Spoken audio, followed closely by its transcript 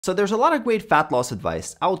So there's a lot of great fat loss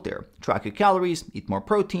advice out there. Track your calories, eat more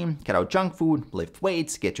protein, cut out junk food, lift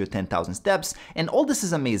weights, get your 10,000 steps, and all this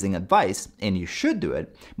is amazing advice, and you should do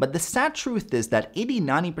it. But the sad truth is that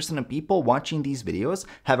 80-90% of people watching these videos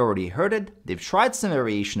have already heard it, they've tried some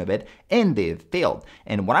variation of it, and they've failed.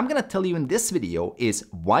 And what I'm gonna tell you in this video is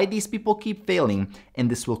why these people keep failing, and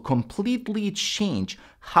this will completely change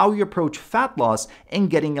how you approach fat loss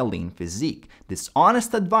and getting a lean physique. This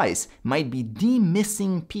honest advice might be the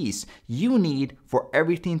missing piece you need for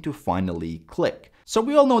everything to finally click. So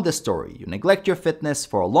we all know the story. You neglect your fitness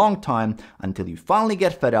for a long time until you finally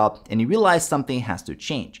get fed up and you realize something has to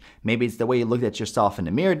change. Maybe it's the way you looked at yourself in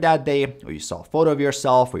the mirror that day, or you saw a photo of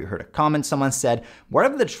yourself, or you heard a comment someone said.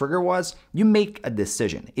 Whatever the trigger was, you make a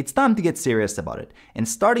decision. It's time to get serious about it. And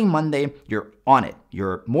starting Monday, you're on it.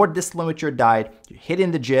 You're more disciplined with your diet, you're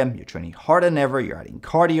hitting the gym, you're training harder than ever, you're adding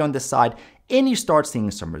cardio on the side, and you start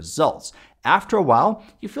seeing some results. After a while,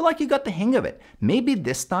 you feel like you got the hang of it. Maybe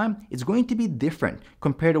this time it's going to be different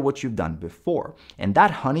compared to what you've done before. And that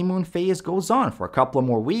honeymoon phase goes on for a couple of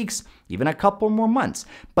more weeks, even a couple more months.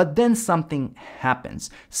 But then something happens.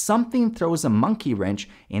 Something throws a monkey wrench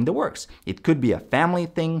in the works. It could be a family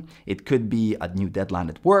thing, it could be a new deadline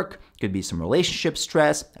at work, it could be some relationship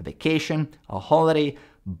stress, a vacation, a holiday.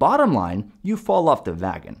 Bottom line, you fall off the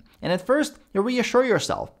wagon. And at first, you reassure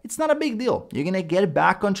yourself, it's not a big deal. You're gonna get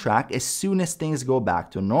back on track as soon as things go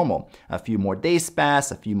back to normal. A few more days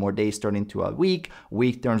pass, a few more days turn into a week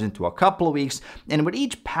turns into a couple of weeks, and with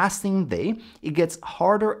each passing day, it gets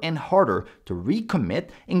harder and harder to recommit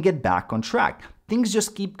and get back on track. Things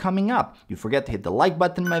just keep coming up. You forget to hit the like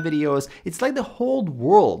button in my videos. It's like the whole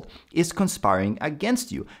world is conspiring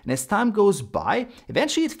against you. And as time goes by,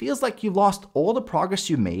 eventually it feels like you've lost all the progress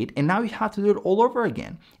you made and now you have to do it all over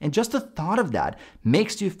again. And just the thought of that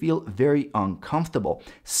makes you feel very uncomfortable.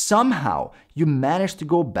 Somehow you manage to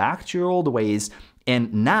go back to your old ways,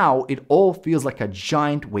 and now it all feels like a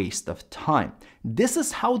giant waste of time. This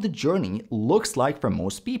is how the journey looks like for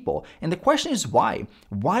most people. And the question is why?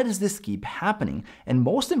 Why does this keep happening? And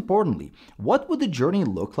most importantly, what would the journey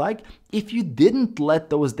look like if you didn't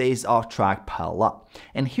let those days off track pile up?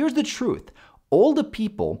 And here's the truth. All the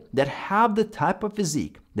people that have the type of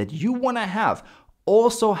physique that you want to have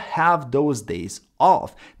also have those days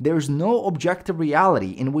off. There's no objective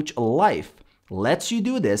reality in which life lets you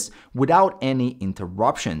do this without any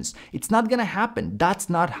interruptions. It's not gonna happen. That's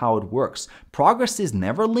not how it works. Progress is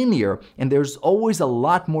never linear, and there's always a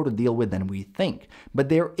lot more to deal with than we think. But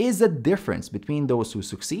there is a difference between those who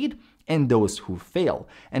succeed and those who fail.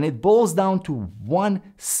 And it boils down to one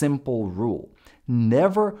simple rule.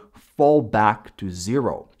 Never fall back to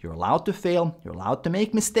zero. You're allowed to fail, you're allowed to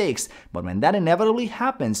make mistakes, but when that inevitably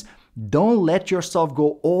happens, don't let yourself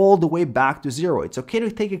go all the way back to zero. It's okay to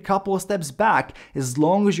take a couple of steps back as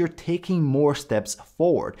long as you're taking more steps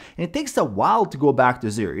forward. And it takes a while to go back to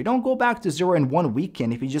zero. You don't go back to zero in one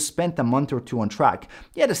weekend if you just spent a month or two on track.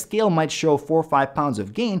 Yeah, the scale might show 4 or 5 pounds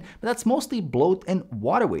of gain, but that's mostly bloat and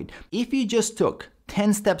water weight. If you just took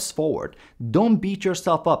 10 steps forward, don't beat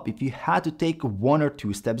yourself up if you had to take 1 or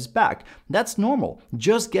 2 steps back. That's normal.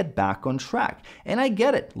 Just get back on track. And I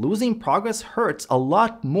get it. Losing progress hurts a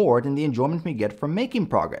lot more than the enjoyment we get from making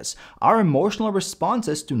progress. Our emotional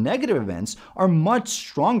responses to negative events are much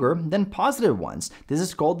stronger than positive ones. This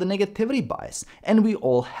is called the negativity bias, and we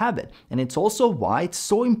all have it. And it's also why it's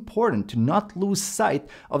so important to not lose sight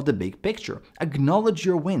of the big picture. Acknowledge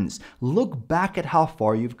your wins. Look back at how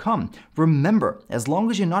far you've come. Remember, as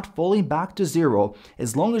long as you're not falling back to zero,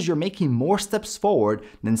 as long as you're making more steps forward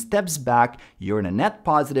than steps back, you're in a net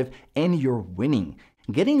positive and you're winning.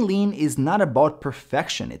 Getting lean is not about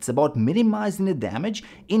perfection. It's about minimizing the damage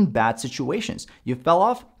in bad situations. You fell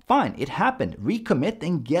off? Fine, it happened. Recommit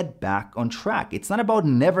and get back on track. It's not about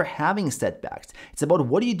never having setbacks. It's about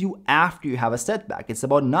what do you do after you have a setback. It's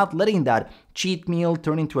about not letting that cheat meal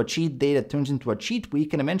turn into a cheat day that turns into a cheat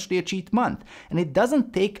week and eventually a cheat month. And it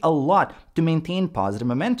doesn't take a lot to maintain positive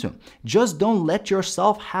momentum. Just don't let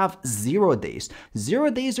yourself have 0 days. 0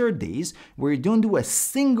 days are days where you don't do a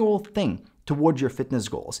single thing towards your fitness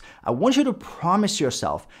goals. I want you to promise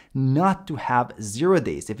yourself not to have 0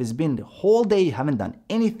 days. If it's been the whole day, you haven't done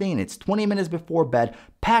anything, and it's 20 minutes before bed,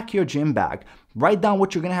 pack your gym bag. Write down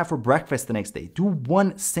what you're gonna have for breakfast the next day. Do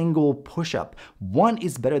 1 single push-up. 1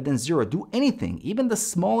 is better than 0. Do anything, even the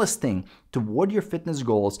smallest thing, toward your fitness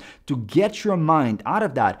goals to get your mind out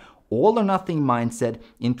of that all or nothing mindset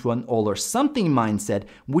into an all or something mindset,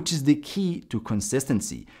 which is the key to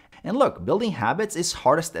consistency. And look, building habits is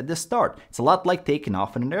hardest at the start. It's a lot like taking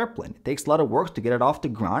off in an airplane. It takes a lot of work to get it off the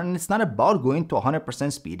ground, and it's not about going to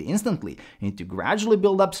 100% speed instantly. You need to gradually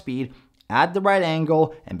build up speed at the right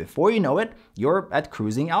angle, and before you know it, you're at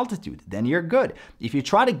cruising altitude. Then you're good. If you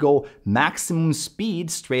try to go maximum speed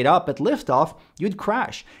straight up at liftoff, you'd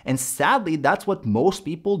crash. And sadly, that's what most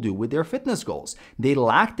people do with their fitness goals. They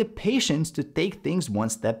lack the patience to take things one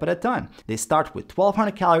step at a time. They start with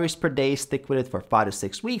 1,200 calories per day, stick with it for 5 to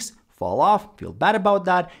 6 weeks, fall off, feel bad about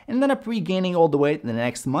that, and end up regaining all the weight in the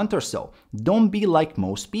next month or so. Don't be like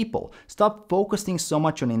most people. Stop focusing so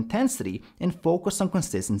much on intensity and focus on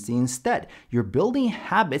consistency instead. You're building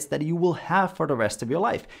habits that you will have for the rest of your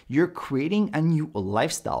life. You're creating a new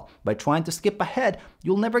lifestyle. By trying to skip ahead,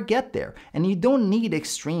 you'll never get there. And you don't need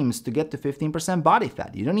extremes to get to 15% body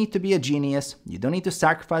fat. You don't need to be a genius. You don't need to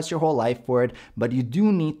sacrifice your whole life for it, but you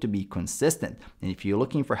do need to be consistent. And if you're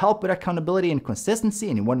looking for help with accountability and consistency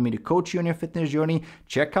and you want me to coach you on your fitness journey,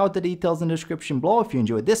 check out the details in the description below. If you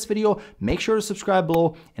enjoyed this video, make sure to subscribe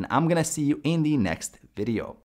below, and I'm gonna see you in the next video.